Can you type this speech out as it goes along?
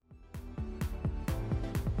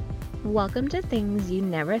Welcome to Things You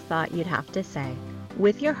Never Thought You'd Have to Say,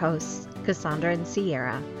 with your hosts, Cassandra and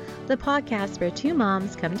Sierra, the podcast where two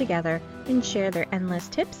moms come together and share their endless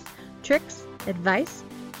tips, tricks, advice,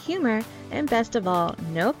 humor, and best of all,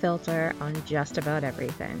 no filter on just about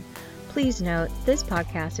everything. Please note, this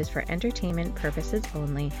podcast is for entertainment purposes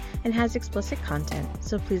only and has explicit content,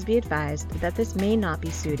 so please be advised that this may not be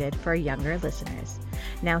suited for younger listeners.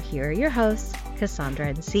 Now here are your hosts, Cassandra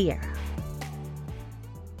and Sierra.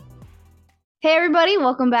 Hey everybody,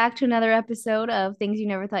 welcome back to another episode of Things You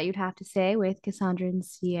Never Thought You'd Have to Say with Cassandra and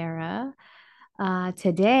Sierra.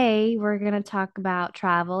 Today we're going to talk about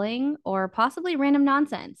traveling or possibly random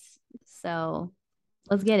nonsense. So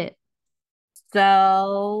let's get it.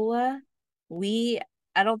 So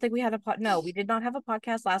I don't think we had we did not have a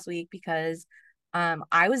podcast last week because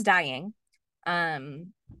I was dying.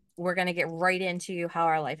 We're gonna get right into how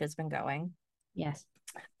our life has been going. Yes.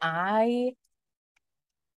 I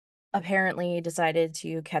apparently decided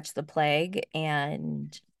to catch the plague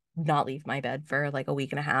and not leave my bed for like a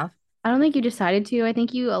week and a half. I don't think you decided to. I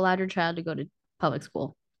think you allowed your child to go to public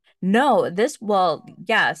school. No,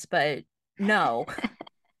 yes, but no.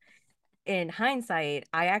 In hindsight,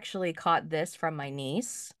 I actually caught this from my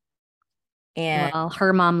niece, and Well,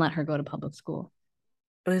 her mom let her go to public school.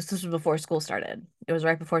 this was before school started. It was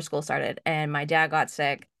right before school started, and my dad got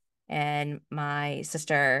sick, and my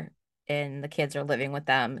sister and the kids are living with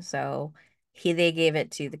them. So they gave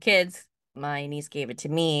it to the kids. My niece gave it to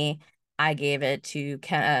me. I gave it to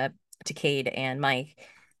Cade and Mike,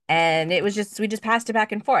 and it was just we just passed it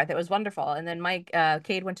back and forth. It was wonderful. And then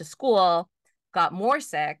Cade went to school, got more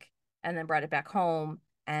sick, and then brought it back home.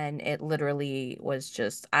 And it literally was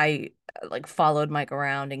just I like followed Mike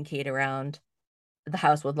around and Cade around the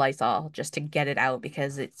house with Lysol just to get it out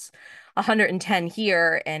because it's 110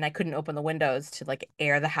 here and I couldn't open the windows to like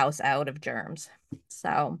air the house out of germs.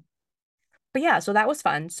 So, but yeah, so that was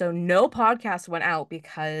fun. So no podcast went out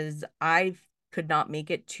because I could not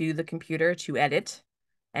make it to the computer to edit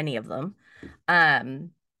any of them.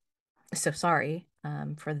 Um, so sorry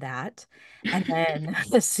for that. And then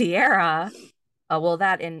the Sierra, well,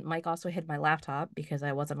 that and Mike also hid my laptop because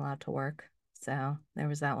I wasn't allowed to work. So there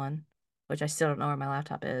was that one, which I still don't know where my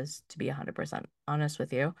laptop is, to be 100% honest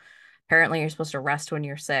with you. Apparently, you're supposed to rest when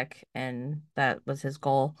you're sick, and that was his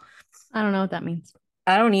goal. I don't know what that means.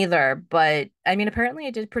 I don't either, but I mean, apparently,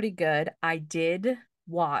 I did pretty good. I did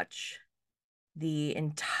watch the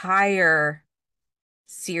entire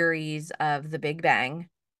series of The Big Bang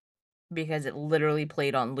because it literally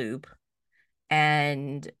played on loop.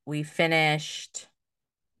 And we finished.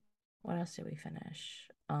 What else did we finish?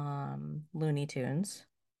 Looney Tunes,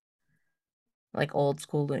 like old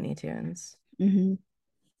school Looney Tunes. Mm-hmm.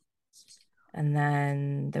 And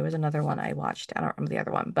then there was another one I watched. I don't remember the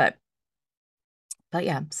other one, but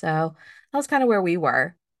yeah, so that was kind of where we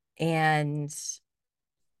were. And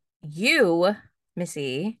you,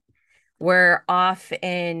 Missy, were off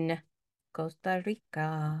in Costa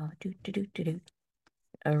Rica,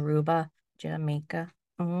 Aruba, Jamaica.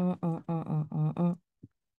 They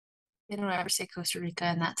don't ever say Costa Rica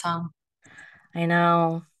in that song. I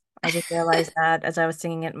know. I just realized that as I was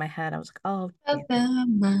singing it in my head. I was like, oh,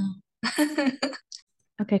 Alabama.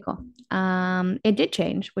 Okay, cool. It did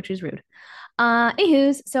change, which was rude.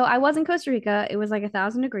 Anywho's, so I was in Costa Rica. It was like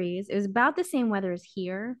 1,000 degrees. It was about the same weather as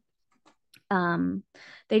here. Um,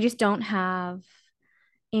 they just don't have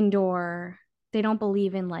indoor, they don't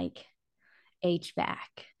believe in like HVAC.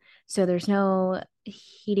 So there's no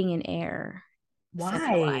heating and air why?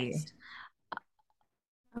 centralized.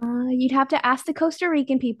 You'd have to ask the Costa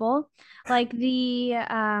Rican people. Like the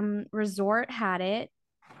resort had it.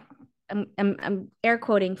 I'm air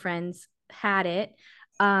quoting friends had it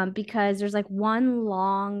because there's like one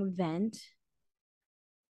long vent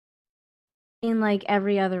in like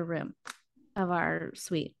every other room of our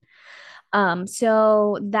suite.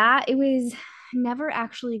 So that it was never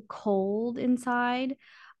actually cold inside.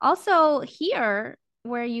 Also, here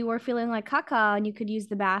where you were feeling like caca and you could use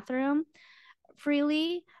the bathroom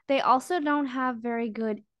freely, they also don't have very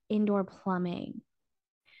good indoor plumbing.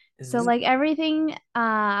 So like everything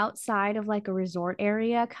outside of like a resort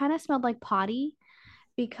area kind of smelled like potty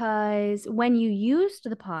because when you used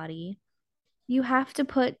the potty, you have to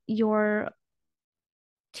put your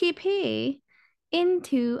TP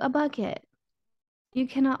into a bucket. You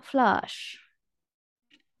cannot flush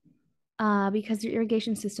because your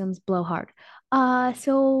irrigation systems blow hard.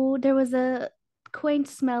 So there was a quaint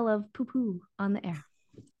smell of poo poo on the air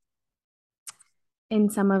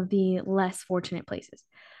in some of the less fortunate places.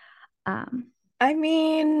 I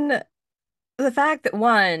mean, the fact that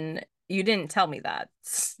one, you didn't tell me that.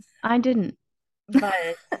 I didn't.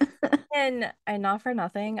 But and not for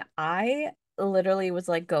nothing, I literally was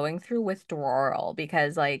like going through withdrawal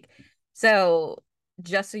because like so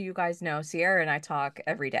just so you guys know, Sierra and I talk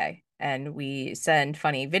every day and we send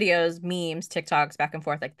funny videos, memes, TikToks back and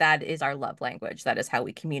forth. Like that is our love language. That is how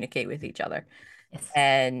we communicate with each other. Yes.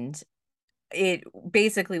 And it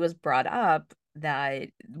basically was brought up that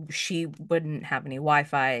she wouldn't have any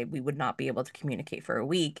Wi-Fi. We would not be able to communicate for a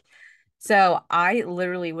week. So I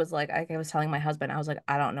literally was like, I was telling my husband, I was like,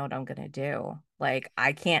 I don't know what I'm gonna do. Like,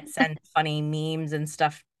 I can't send funny memes and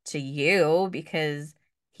stuff to you because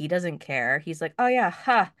he doesn't care. He's like, oh yeah,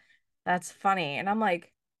 huh, that's funny. And I'm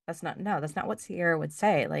like, that's not what Sierra would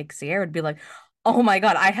say. Like, Sierra would be like, oh my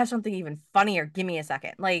God, I have something even funnier. Give me a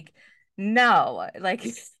second. Like, no, like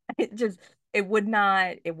it just it would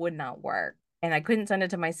not work. And I couldn't send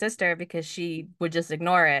it to my sister because she would just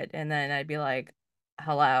ignore it. And then I'd be like,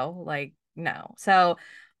 hello, like, no. So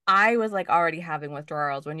I was like already having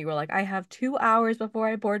withdrawals when you were like, I have 2 hours before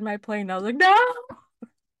I board my plane. I was like, no.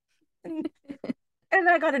 And then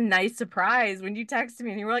I got a nice surprise when you texted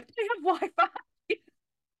me and you were like, I have Wi-Fi.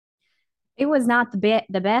 It was not the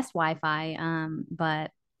best Wi-Fi,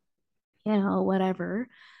 but whatever.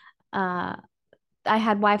 Uh, I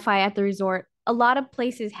had Wi-Fi at the resort. A lot of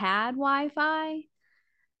places had Wi-Fi.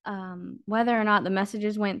 Whether or not the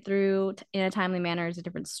messages went through in a timely manner is a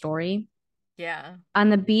different story. Yeah. On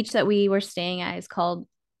the beach that we were staying at is called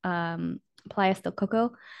Playa del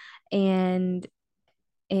Coco, and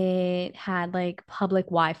it had like public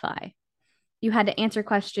Wi-Fi. You had to answer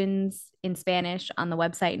questions in Spanish on the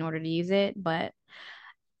website in order to use it, but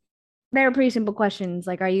they were pretty simple questions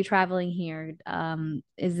like, are you traveling here?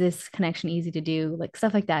 Is this connection easy to do? Like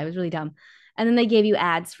stuff like that. It was really dumb. And then they gave you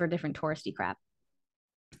ads for different touristy crap,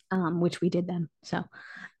 which we did then. So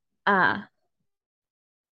uh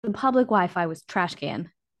the public Wi-Fi was trash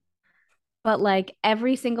can. But like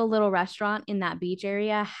every single little restaurant in that beach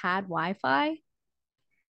area had Wi-Fi.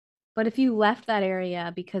 But if you left that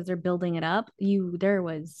area because they're building it up, it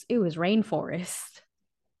was rainforest.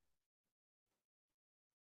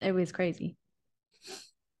 It was crazy.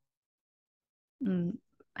 I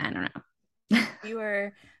don't know. You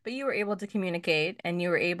were, but you were able to communicate and you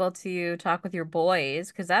were able to talk with your boys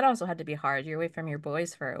because that also had to be hard. You're away from your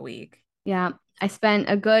boys for a week. Yeah, I spent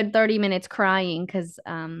a good 30 minutes crying because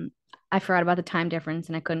I forgot about the time difference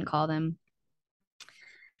and I couldn't call them.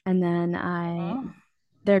 And then Oh,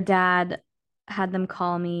 their dad had them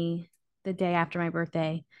call me the day after my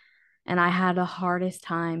birthday. And I had the hardest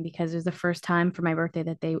time because it was the first time for my birthday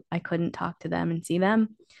that I couldn't talk to them and see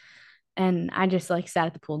them. And I just like sat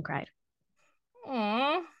at the pool and cried.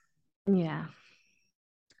 aw. Yeah.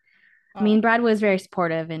 I Oh. mean, Brad was very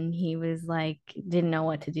supportive and he was like, didn't know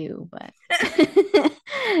what to do, but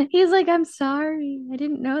he's like, I'm sorry. I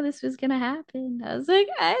didn't know this was gonna happen. I was like,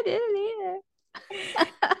 I didn't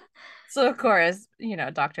either. So of course,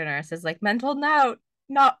 Dr. Nurse is like mental note,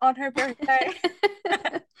 not on her birthday.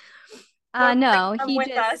 Don't bring No, them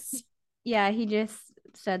with us. he just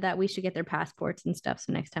said that we should get their passports and stuff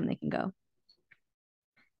so next time they can go,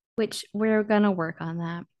 which we're gonna work on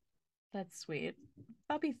that. That's sweet.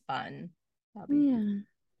 That'll be fun. That'll be fun.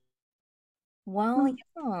 Yeah. Well,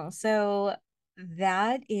 yeah. So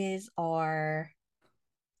that is our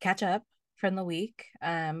catch up from the week.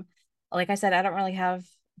 Like I said, I don't really have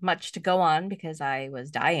much to go on because I was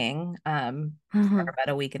dying for about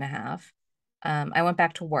a week and a half. I went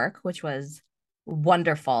back to work, which was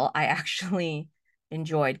wonderful. I actually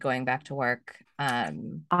enjoyed going back to work.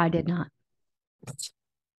 I did not.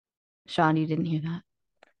 Sean, you didn't hear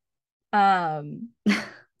Um, that.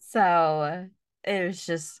 so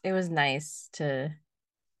it was nice to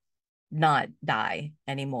not die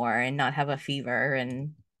anymore and not have a fever.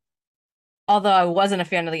 And although I wasn't a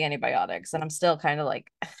fan of the antibiotics, and I'm still kind of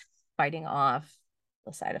like fighting off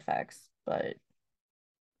the side effects, but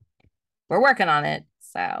we're working on it.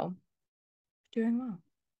 So doing well.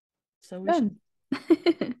 So Good.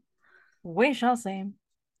 we shall see.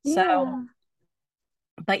 So, Yeah.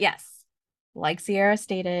 but yes, like Sierra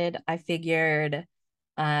stated, I figured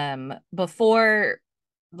before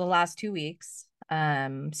the last 2 weeks,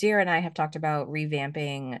 Sierra and I have talked about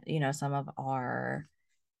revamping, some of our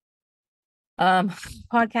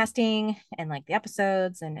podcasting and like the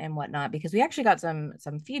episodes and whatnot, because we actually got some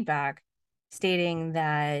feedback stating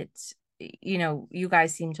that you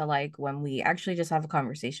guys seem to like when we actually just have a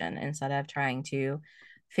conversation instead of trying to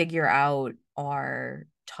figure out our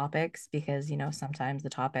topics, because sometimes the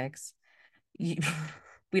topics you,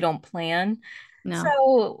 we don't plan. No.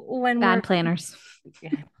 So when we're Bad planners.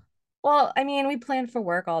 well, I mean, we planned for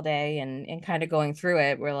work all day and kind of going through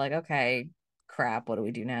it, we're like, okay, crap, what do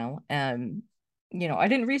we do now? I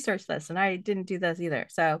didn't research this and I didn't do this either.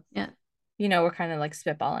 So, Yeah. we're kind of like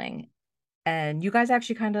spitballing. And you guys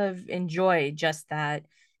actually kind of enjoy just that,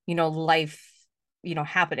 life,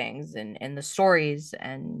 happenings and the stories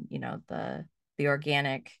and, the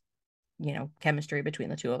organic, chemistry between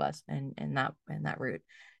the two of us and that route,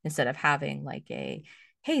 instead of having like a,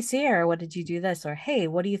 hey, Sierra, what did you do this? Or, hey,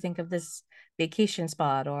 what do you think of this vacation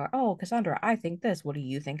spot? Or, oh, Cassandra, I think this. What do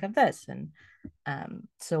you think of this? And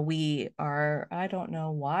so I don't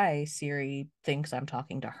know why Siri thinks I'm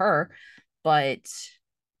talking to her, but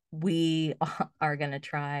we are going to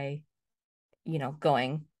try,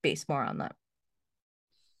 going based more on that.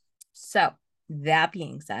 So that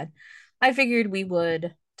being said, I figured we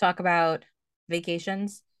would talk about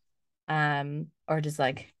vacations, or just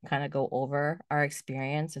like kind of go over our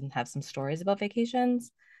experience and have some stories about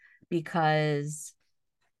vacations, because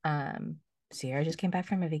Sierra just came back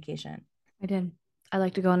from a vacation. I did. I'd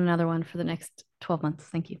like to go on another one for the next 12 months.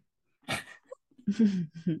 Thank you.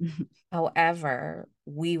 However,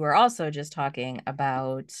 we were also just talking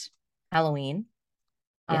about Halloween.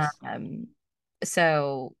 Yes.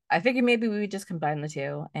 So I figured maybe we would just combine the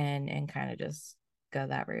two and kind of just go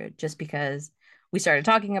that route, just because we started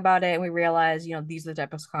talking about it and we realized, these are the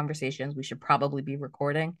type of conversations we should probably be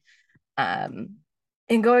recording, and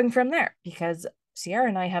going from there, because Sierra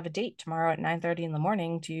and I have a date tomorrow at 9:30 in the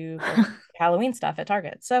morning to go Halloween stuff at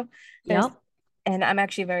Target. So Yep. and I'm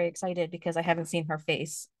actually very excited because I haven't seen her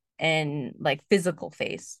face, and like physical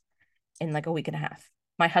face, in like a week and a half.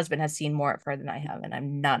 My husband has seen more of her than I have, and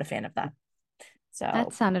I'm not a fan of that. So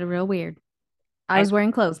That sounded real weird. I was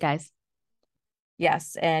wearing clothes, guys.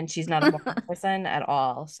 yes, and she's not a morning person at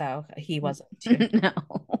all. So he wasn't too. No.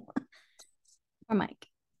 Or Mike.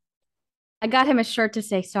 I got him a shirt to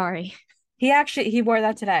say sorry. He wore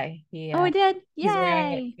that today. Oh, I did. He's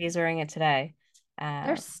wearing it. Yay. He's wearing it today.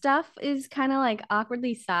 Their stuff is kind of like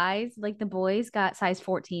awkwardly sized. Like the boys got size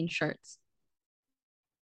 14 shirts.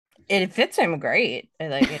 It fits him great.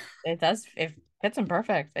 It does. It fits him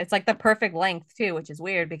perfect. It's like the perfect length too, which is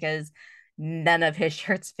weird because none of his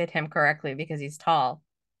shirts fit him correctly because he's tall.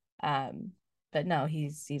 But no,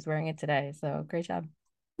 he's wearing it today. So great job.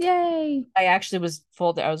 Yay. I actually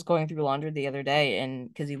I was going through laundry the other day, and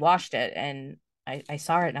because he washed it, and I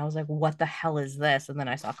saw it and I was like, what the hell is this? And then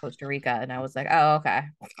I saw Costa Rica and I was like, oh, okay.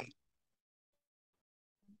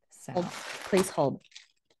 So Hold. Please hold.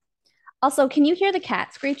 Also, can you hear the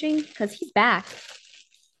cat screeching? Because he's back.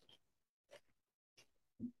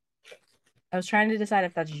 I was trying to decide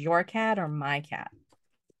if that's your cat or my cat.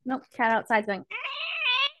 Nope, cat outside going,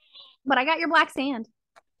 but I got your black sand.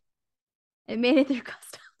 It made it through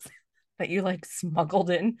customs. That you like smuggled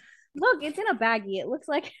in. Look, it's in a baggie. It looks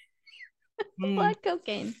like black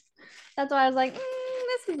cocaine. That's why I was like,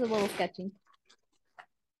 this is a little sketchy.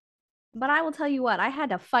 But I will tell you what, I had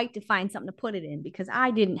to fight to find something to put it in because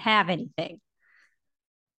I didn't have anything.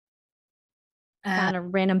 Found a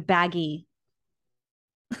random baggie.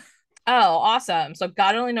 Oh, awesome. So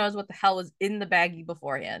God only knows what the hell was in the baggie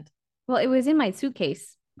beforehand. Well, it was in my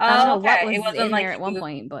suitcase. Oh, I don't know okay. what It was wasn't in like there at one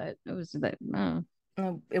point, but it was like,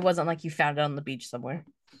 it wasn't like you found it on the beach somewhere.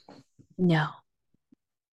 No.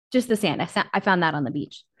 Just the sand. I found that on the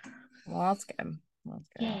beach. Well, that's good. That's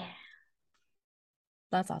good. Yeah.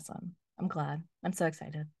 That's awesome. I'm glad. I'm so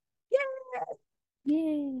excited.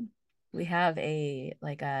 Yeah. We have I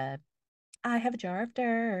have a jar of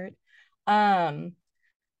dirt.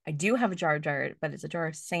 I do have a jar of dirt, but it's a jar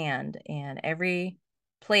of sand. And every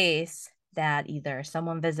place that either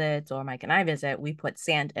someone visits or Mike and I visit, we put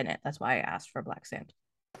sand in it. That's why I asked for black sand.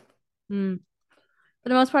 For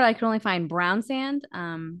the most part, I could only find brown sand.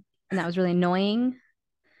 And that was really annoying.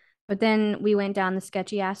 But then we went down the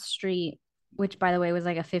sketchy ass street, which by the way was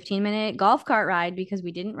like a 15-minute golf cart ride because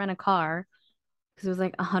we didn't rent a car because it was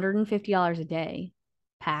like $150 a day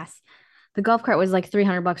pass. The golf cart was like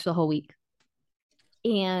 $300 for the whole week.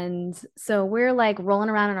 And so we're like rolling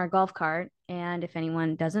around in our golf cart. And if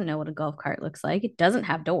anyone doesn't know what a golf cart looks like, it doesn't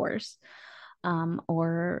have doors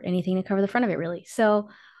or anything to cover the front of it, really. So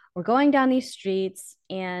we're going down these streets,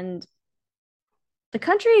 and the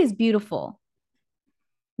country is beautiful.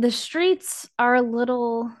 The streets are a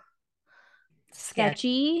little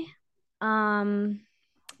sketchy. It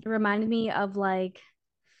reminded me of like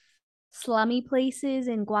slummy places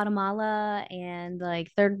in Guatemala and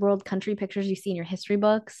like third world country pictures you see in your history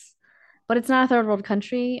books. But it's not a third world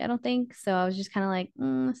country, I don't think. So I was just kind of like,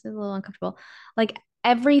 this is a little uncomfortable. Like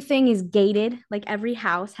everything is gated. Like every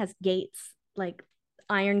house has gates, like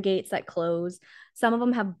iron gates that close. Some of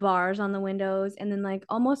them have bars on the windows, and then like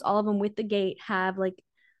almost all of them with the gate have like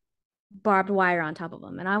barbed wire on top of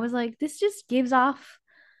them. And I was like, this just gives off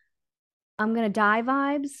I'm gonna die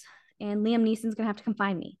vibes, and Liam Neeson's gonna have to come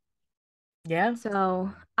find me. Yeah.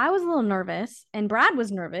 So I was a little nervous, and Brad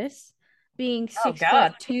was nervous, being Oh 6'2",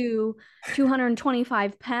 God.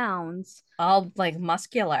 225 pounds, All like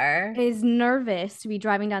muscular. is nervous to be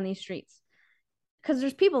driving down these streets because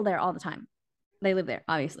there's people there all the time. They live there,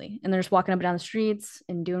 obviously, and they're just walking up and down the streets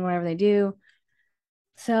and doing whatever they do.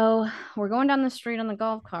 So we're going down the street on the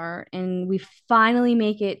golf cart, and we finally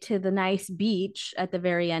make it to the nice beach at the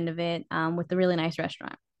very end of it, with the really nice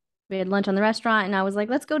restaurant. We had lunch on the restaurant, and I was like,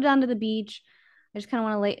 let's go down to the beach. I just kind of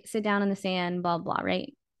want to sit down in the sand, blah, blah,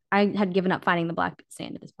 right? I had given up finding the black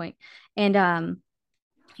sand at this point. And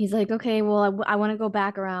he's like, okay, well, I want to go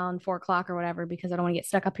back around 4 o'clock or whatever because I don't want to get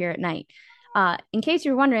stuck up here at night. In case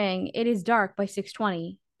you're wondering, it is dark by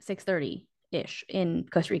 6:20, 6:30-ish in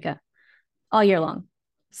Costa Rica all year long.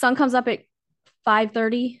 Sun comes up at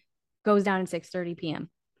 5:30, goes down at 6:30 p.m.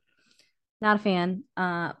 Not a fan.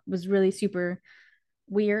 Was really super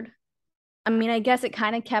weird. I mean, I guess it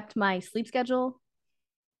kind of kept my sleep schedule.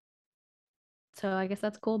 So I guess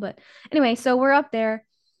that's cool. But anyway, so we're up there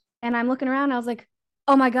and I'm looking around. I was like,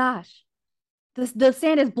 oh my gosh, the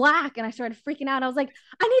sand is black. And I started freaking out. I was like,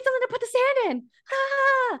 I need something to put the sand in.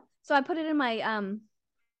 Ah! So I put it in my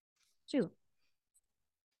shoe.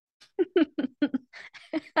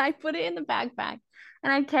 I put it in the backpack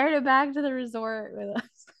and I carried it back to the resort with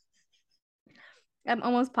us. I'm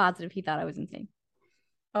almost positive he thought I was insane.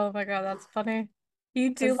 Oh my God, that's funny.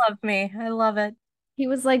 You do 'Cause love me. I love it. he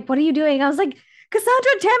was like, what are you doing? I was like,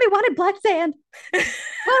 Cassandra and Tammy wanted black sand. How do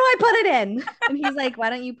I put it in? And he's like, why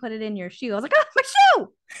don't you put it in your shoe? I was like, oh, my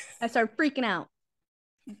shoe. I started freaking out.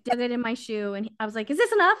 Did it in my shoe. And I was like, is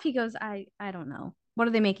this enough? He goes, I don't know. What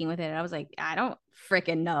are they making with it? I was like, I don't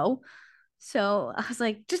freaking know. So I was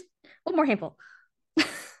like, just one more handful. I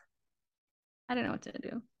didn't know what to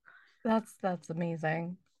do. That's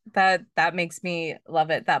amazing. That makes me love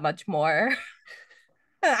it that much more.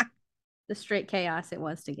 The straight chaos it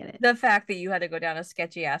was to get it. The fact that you had to go down a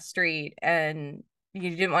sketchy ass street and you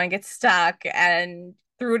didn't want to get stuck and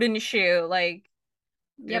threw it in your shoe, like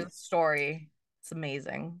there's Yep. a story. It's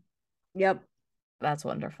amazing. Yep. That's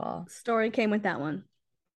wonderful. Story came with that one.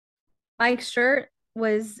 Mike's shirt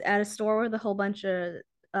was at a store with a whole bunch of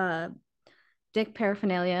dick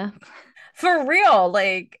paraphernalia. For real,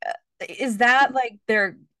 like, is that like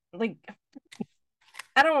they're like,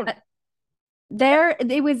 I don't. There,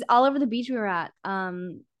 it was all over the beach we were at.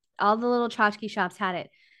 All the little tchotchke shops had it.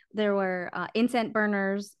 There were incense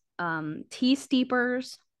burners, tea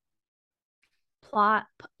steepers, pot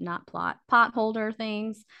holder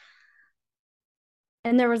things,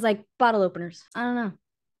 and there was like bottle openers. I don't know.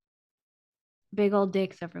 Big old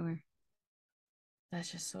dicks everywhere. That's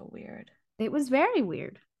just so weird. It was very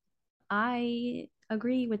weird. I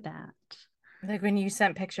agree with that. Like when you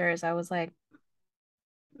sent pictures, I was like,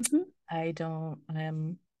 Mhm.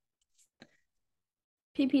 I'm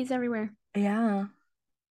PPs everywhere. yeah.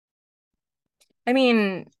 I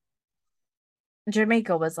mean,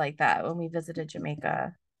 Jamaica was like that when we visited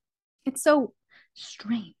Jamaica. It's so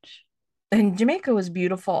strange. And Jamaica was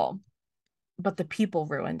beautiful, but the people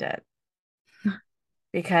ruined it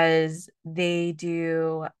because they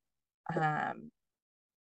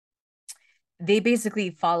basically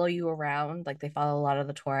follow you around, like they follow a lot of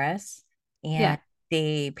the tourists and Yeah.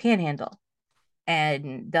 they panhandle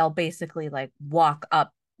and they'll basically like walk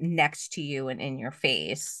up next to you and in your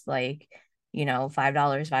face, like,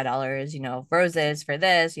 $5, roses for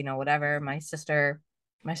this, whatever. My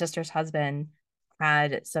sister's husband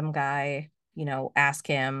had some guy, ask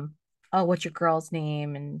him, oh, what's your girl's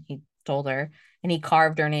name? And he told her, and he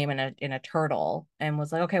carved her name in a turtle and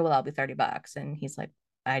was like, okay, well, that'll be $30. And he's like,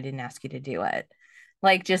 I didn't ask you to do it.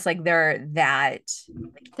 Like, just like they're that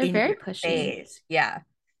like They're in very your pushy. face. Yeah.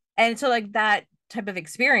 And so like that type of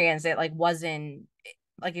experience, it like wasn't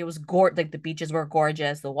like it was like the beaches were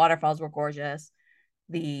gorgeous, the waterfalls were gorgeous,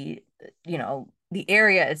 the the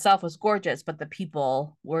area itself was gorgeous, but the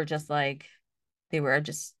people were just like they were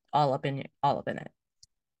just all up in it.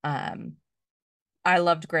 I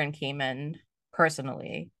loved Grand Cayman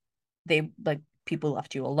personally. They like people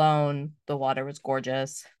left you alone. The water was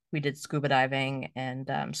gorgeous. We did scuba diving and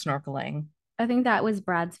snorkeling. I think that was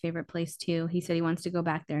Brad's favorite place too. He said he wants to go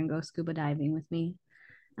back there and go scuba diving with me.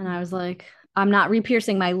 And I was like, I'm not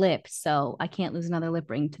re-piercing my lips, so I can't lose another lip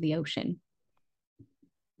ring to the ocean.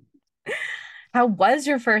 How was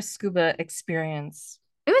your first scuba experience?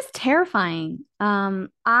 It was terrifying.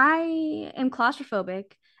 I am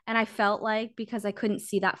claustrophobic, and I felt like because I couldn't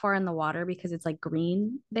see that far in the water because it's like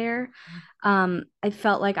green there, I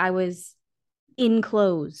felt like I was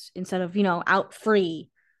enclosed instead of, out free.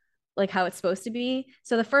 like how it's supposed to be.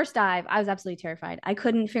 So the first dive, I was absolutely terrified. I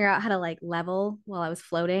couldn't figure out how to like level while I was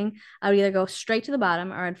floating. I would either go straight to the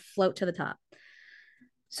bottom or I'd float to the top.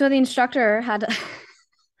 So the instructor had to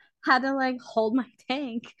had to like hold my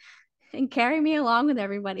tank and carry me along with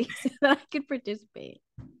everybody so that I could participate.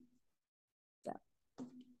 So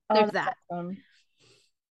there's that. Awesome.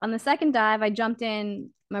 On the second dive, I jumped in,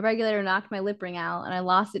 my regulator knocked my lip ring out, and I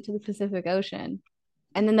lost it to the Pacific Ocean.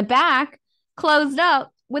 And then the back closed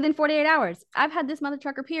up within 48 hours. I've had this mother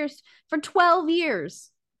trucker pierced for 12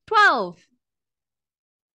 years. 12.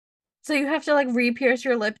 So you have to like re-pierce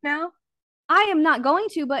your lip now? I am not going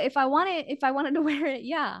to, but if I wanted to wear it,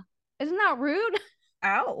 yeah. Isn't that rude?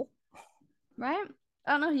 Ow. Right?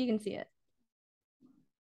 I don't know if you can see it.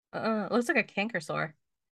 It looks like a canker sore.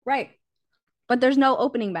 Right. But there's no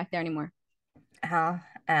opening back there anymore. Ow,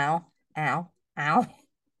 ow, ow, ow.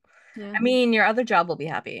 Yeah. I mean, your other job will be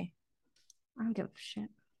happy. I don't give a shit.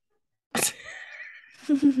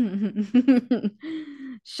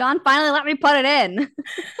 Sean finally let me put it in.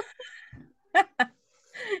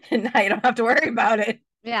 And now you don't have to worry about it.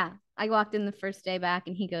 Yeah. I walked in the first day back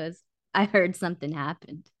and he goes, I heard something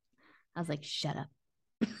happened. I was like, shut up.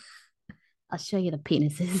 I'll show you the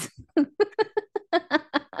penises.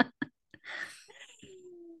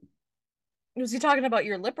 Was he talking about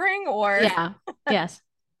your lip ring or? Yeah. Yes.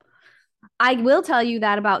 I will tell you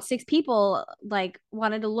that about 6 people like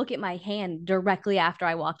wanted to look at my hand directly after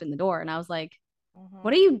I walked in the door. And I was like,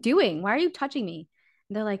 what are you doing? Why are you touching me?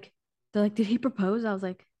 And they're like, did he propose? I was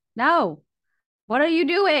like, no. What are you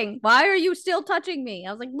doing? Why are you still touching me?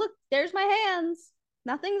 I was like, look, there's my hands.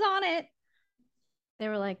 Nothing's on it. They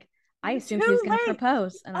were like, I assumed she was going to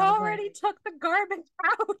propose. And I was already like, took the garbage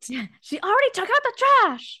out. yeah, she already took out the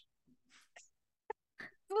trash.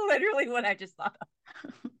 Literally what I just thought of.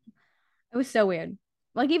 It was so weird.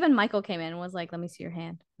 Like even Michael came in and was like, let me see your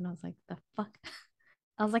hand. And I was like, the fuck?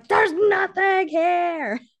 I was like, there's nothing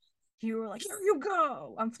here. You were like, here you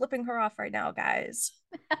go. I'm flipping her off right now, guys.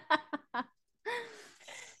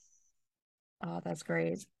 Oh, that's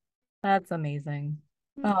great. That's amazing.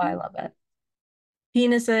 Oh, I love it.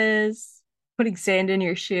 Penises, putting sand in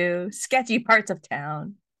your shoe, sketchy parts of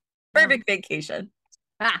town. Perfect vacation.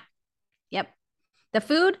 Ah, yep. The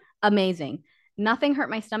food, amazing. Nothing hurt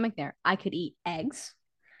my stomach there. I could eat eggs.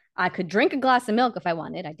 I could drink a glass of milk if I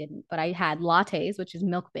wanted. I didn't, but I had lattes, which is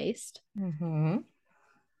milk based. Mm-hmm.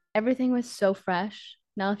 Everything was so fresh.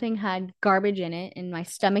 Nothing had garbage in it, and my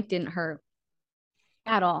stomach didn't hurt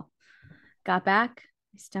at all. Got back,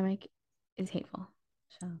 my stomach is hateful.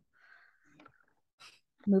 So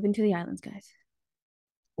moving to the islands, guys.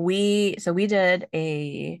 We did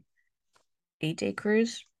a 8-day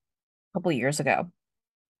cruise a couple years ago.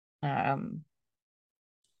 Brad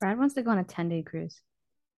wants to go on a 10-day cruise.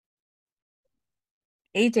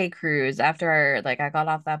 8-day cruise. After like I got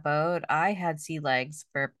off that boat, I had sea legs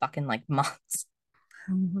for fucking like months.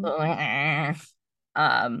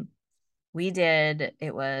 We did,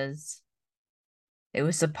 it was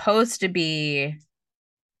supposed to be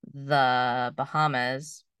the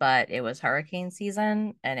Bahamas, but it was hurricane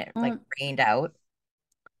season and it like rained out.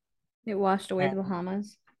 It washed away the And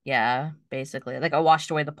Bahamas. yeah, basically. Like I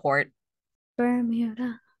washed away the port.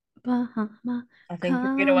 Bermuda, Bahama. I think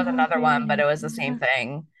Bermuda was another one, but it was the same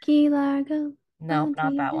thing. Key Largo. No,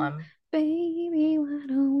 not that one. Baby, why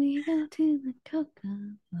don't we go to the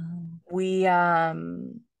Cocoa?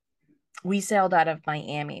 We sailed out of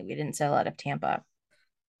Miami. We didn't sail out of Tampa.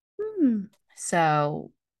 Hmm.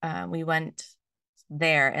 So we went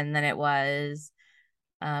there, and then it was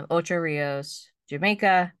Ocho Rios,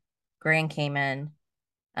 Jamaica, Grand Cayman,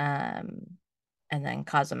 and then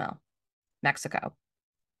Cozumel, Mexico.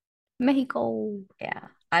 Mexico. Yeah.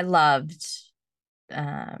 I loved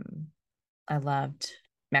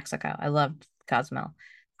Mexico. I loved Cozumel.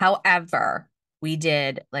 However, we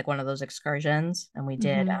did like one of those excursions and we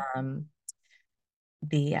did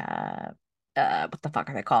the what the fuck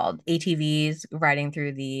are they called? ATVs riding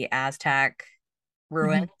through the Aztec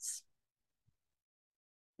ruins.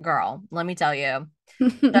 Girl, let me tell you.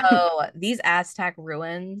 So these Aztec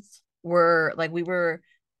ruins were like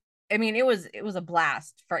I mean, it was a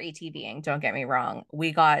blast for ATVing, don't get me wrong.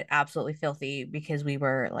 We got absolutely filthy because we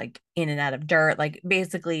were like in and out of dirt, like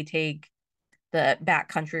basically take the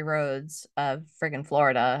backcountry roads of friggin'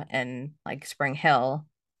 Florida and like Spring Hill,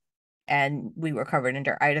 and we were covered in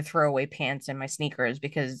dirt. I had to throw away pants and my sneakers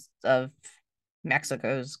because of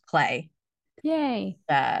Mexico's clay. Yay.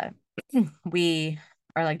 We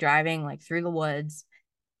are like driving like through the woods.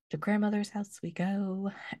 To grandmother's house we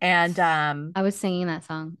go. And I was singing that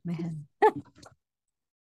song in my head.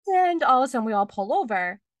 And all of a sudden we all pull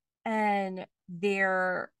over and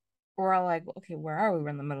there we're all like, okay, where are we? We're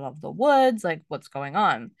in the middle of the woods. Like, what's going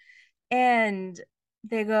on? And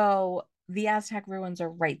they go, the Aztec ruins are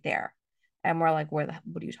right there. And we're like, what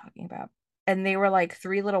are you talking about? And they were like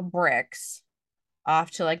three little bricks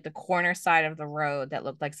off to like the corner side of the road that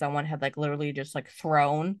looked like someone had like literally just like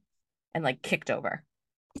thrown and like kicked over.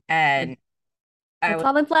 And I That's was,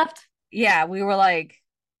 all that's left. yeah, we were like,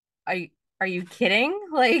 are you kidding?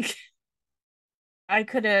 Like, I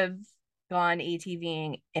could have gone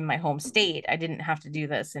ATVing in my home state. I didn't have to do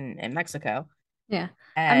this in Mexico. Yeah.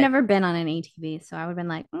 I've And never been on an ATV, so I would have been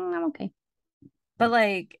like, I'm okay. but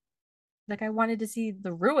like I wanted to see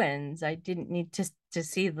the ruins. I didn't need to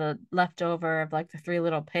see the leftover of like the three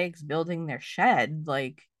little pigs building their shed.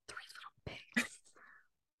 Like,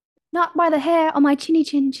 Not by the hair on my chinny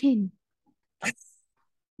chin chin.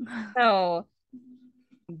 so,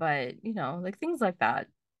 but like things like that.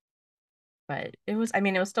 But I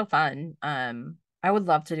mean, it was still fun. I would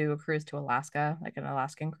love to do a cruise to Alaska, like an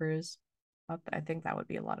Alaskan cruise. I think that would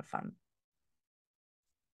be a lot of fun.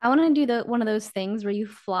 I want to do the one of those things where you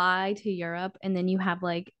fly to Europe and then you have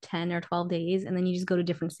like 10 or 12 days and then you just go to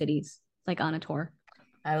different cities like on a tour.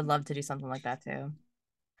 I would love to do something like that too. It'd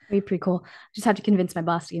be pretty cool. Just have to convince my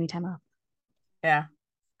boss to give me time off Yeah.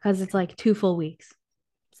 because it's like 2 full weeks.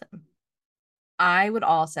 So I would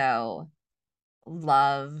also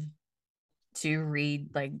love to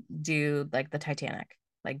do like the Titanic,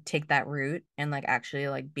 like take that route and like actually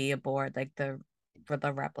like be aboard like for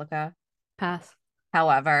the replica. Pass.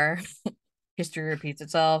 However, history repeats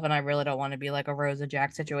itself, and I really don't want to be like a Rosa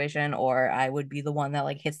Jack situation, or I would be the one that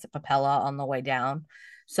like hits the papella on the way down.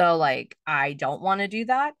 So like I don't want to do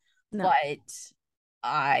that, No. but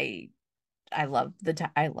I I love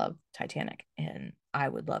Titanic, and I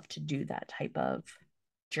would love to do that type of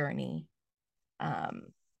journey.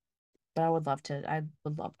 But I would love to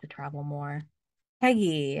travel more.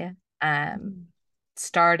 Peggy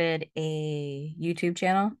started a YouTube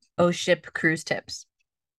channel, Oh Ship Cruise Tips.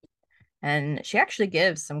 And she actually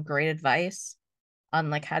gives some great advice on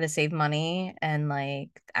like how to save money and like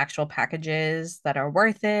actual packages that are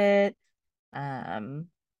worth it. Um,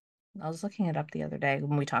 I was looking it up the other day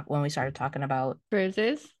when we started talking about,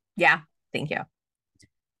 Cruises. yeah, thank you.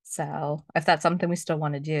 So if that's something we still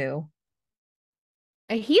want to do.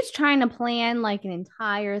 He's trying to plan like an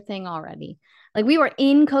entire thing already. Like we were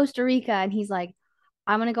in Costa Rica and he's like,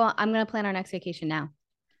 I'm gonna plan our next vacation now.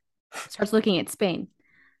 Starts looking at Spain.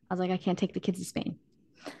 I was like, I can't take the kids to Spain.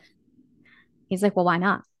 He's like, well, why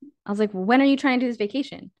not? I was like, well, when are you trying to do this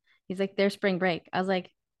vacation? He's like, their spring break. I was like,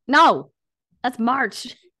 no, that's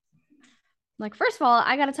March. Like, first of all,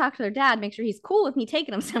 I got to talk to their dad, make sure he's cool with me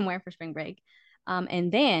taking them somewhere for spring break.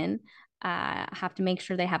 And then I have to make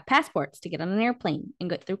sure they have passports to get on an airplane and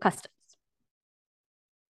go through customs.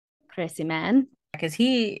 Crazy man. Because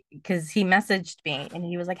he messaged me and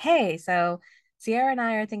he was like, hey, so Sierra and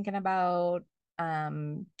I are thinking about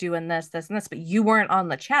doing this and this, but you weren't on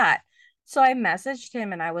the chat. So I messaged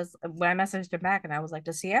him and I messaged him back and I was like,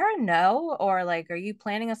 does Sierra know? Or like, are you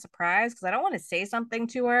planning a surprise? Because I don't want to say something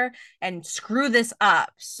to her and screw this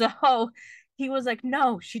up. So he was like,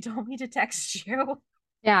 no, she told me to text you.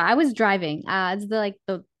 Yeah, I was driving. It's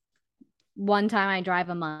the one time I drive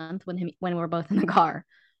a month when we're both in the car.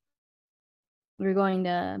 We were going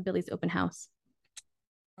to Billy's open house.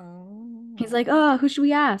 Oh. He's like, oh, who should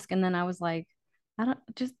we ask? And then I was like, I don't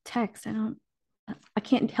just text. I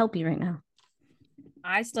can't help you right now.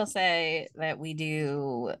 I still say that we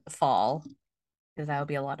do fall because that would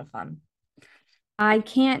be a lot of fun. I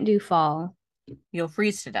can't do fall You'll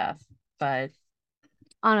freeze to death, but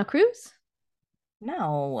on a cruise.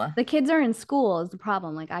 no. The kids are in school is the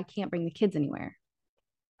problem. Like I can't bring the kids anywhere.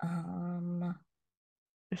 Um,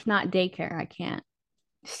 It's not daycare. I can't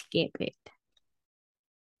skip it.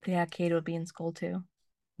 yeah, Kate would be in school too.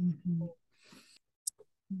 Mm-hmm.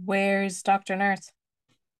 Where's Dr. Nurse?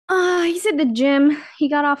 He's at the gym. He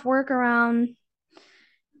got off work around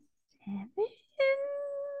 7.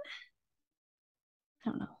 I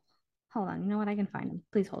don't know. Hold on. You know what? I can find him.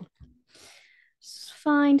 Please hold. Just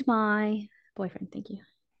find my boyfriend. Thank you.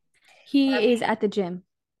 He is at the gym.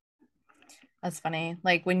 That's funny.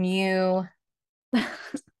 Like when you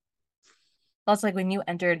that's like when you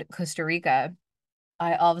entered Costa Rica,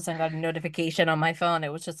 I all of a sudden got a notification on my phone.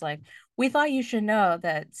 It was just like, we thought you should know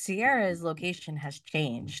that Sierra's location has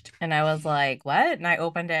changed. And I was like, what? And I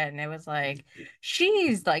opened it and it was like,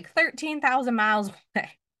 she's like 13,000 miles away.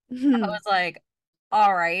 I was like,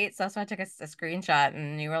 all right. So that's why I took a screenshot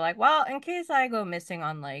and you were like, well, in case I go missing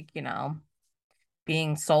on like,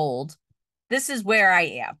 being sold, this is where I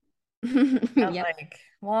am. I was Yep. like,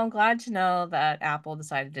 well, I'm glad to know that Apple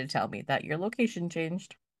decided to tell me that your location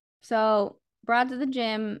changed. So Brad's at the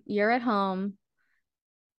gym, you're at home.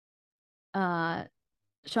 Sean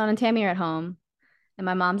and Tammy are at home, and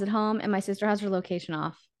my mom's at home, and my sister has her location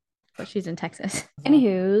off, but she's in Texas.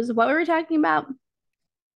 Anywho's, what were we talking about?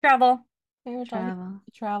 Travel. We were talking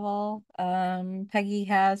Travel. travel. Peggy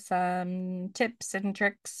has some tips and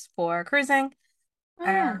tricks for cruising. Oh,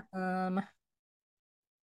 yeah.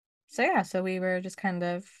 So yeah, so we were just kind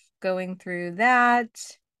of going through that,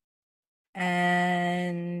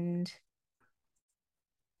 and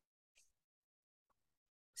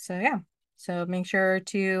so yeah, so make sure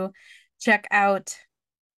to check out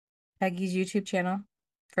Peggy's YouTube channel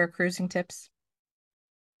for cruising tips,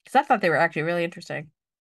 because I thought they were actually really interesting.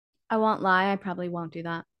 I won't lie, I probably won't do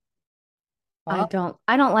that. Well,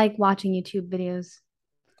 I don't like watching YouTube videos.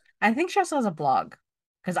 I think she also has a blog,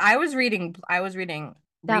 because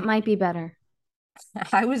That might be better.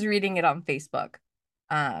 I was reading it on Facebook,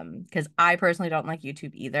 because I personally don't like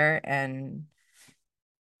YouTube either, and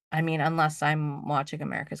I mean, unless I'm watching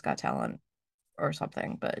America's Got Talent or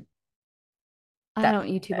something, but I that don't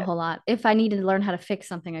YouTube a whole lot. If I need to learn how to fix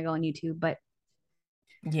something, I go on YouTube, but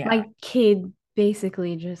yeah, my kid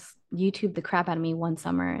basically just YouTube the crap out of me one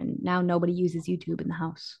summer, and now nobody uses YouTube in the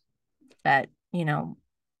house. that, and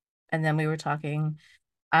then we were talking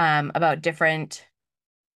about different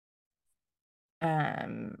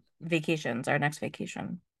vacations, our next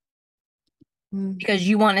vacation, because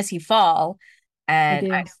you want to see fall, and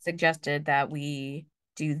do. I suggested that we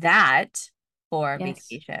do that for Yes.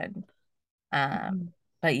 vacation.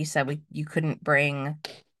 But you said you couldn't bring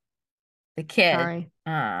the kid. Sorry.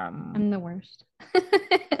 I'm the worst.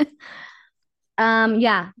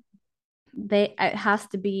 Yeah. It has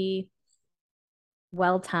to be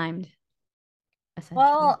well timed, essentially.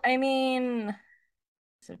 Well, I mean,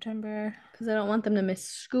 September. Because I don't want them to miss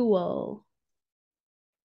school.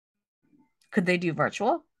 Could they do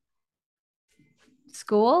virtual?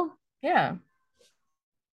 School? Yeah.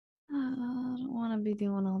 I don't want to be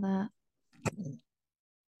doing all that.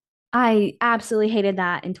 I absolutely hated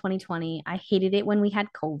that in 2020. I hated it when we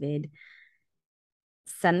had COVID.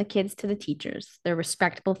 Send the kids to the teachers. They're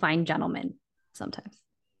respectable, fine gentlemen sometimes.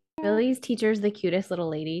 Billy's teacher's the cutest little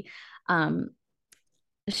lady. Her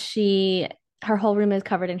whole room is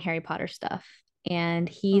covered in Harry Potter stuff. And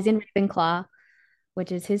he's in Ravenclaw,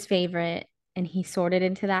 which is his favorite. And he sorted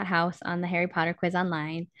into that house on the Harry Potter quiz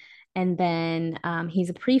online. And then he's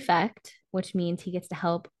a prefect, which means he gets to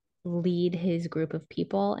help lead his group of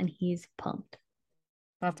people, and he's pumped.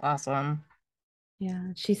 That's awesome. Yeah,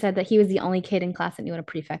 she said that he was the only kid in class that knew what a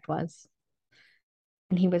prefect was,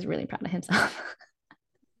 and he was really proud of himself.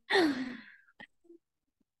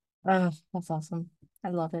 Oh, that's awesome. I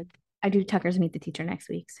love it. I do Tucker's Meet the Teacher next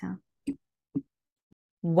week, so.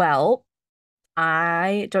 Well,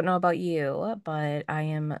 I don't know about you, but I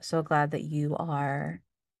am so glad that you are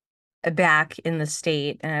back in the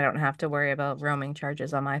state and I don't have to worry about roaming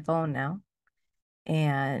charges on my phone now.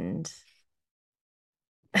 And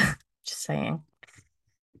just saying.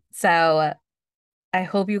 So I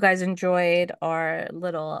hope you guys enjoyed our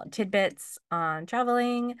little tidbits on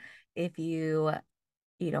traveling. If you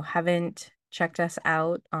haven't checked us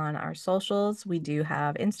out on our socials, we do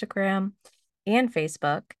have Instagram and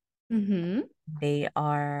Facebook.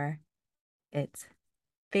 It's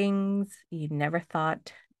things you never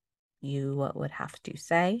thought you would have to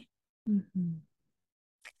say.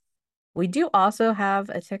 We do also have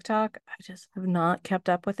a TikTok. I just have not kept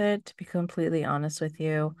up with it, to be completely honest with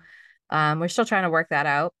you. We're still trying to work that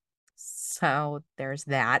out. So there's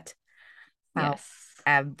that. Yes.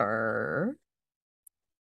 However,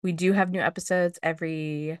 we do have new episodes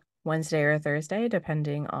every Wednesday or Thursday,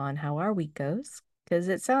 depending on how our week goes. Because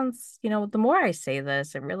it sounds, the more I say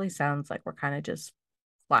this, it really sounds like we're kind of just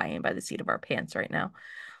flying by the seat of our pants right now.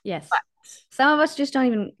 Yes. But some of us just don't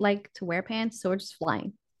even like to wear pants, so we're just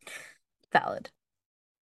flying. Valid.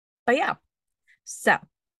 But yeah. So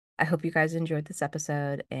I hope you guys enjoyed this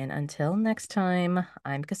episode. And until next time,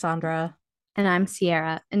 I'm Cassandra. And I'm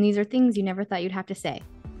Sierra. And these are things you never thought you'd have to say.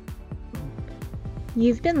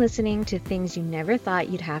 You've been listening to Things You Never Thought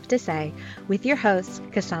You'd Have to Say with your hosts,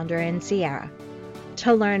 Cassandra and Sierra.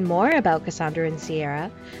 To learn more about Cassandra and Sierra,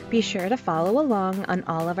 be sure to follow along on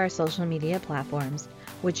all of our social media platforms,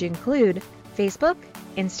 which include Facebook,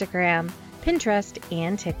 Instagram, Pinterest,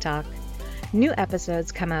 and TikTok. New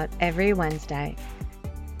episodes come out every Wednesday.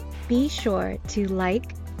 Be sure to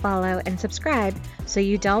like, follow, and subscribe so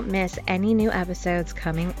you don't miss any new episodes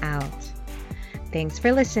coming out. Thanks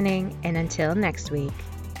for listening, and until next week.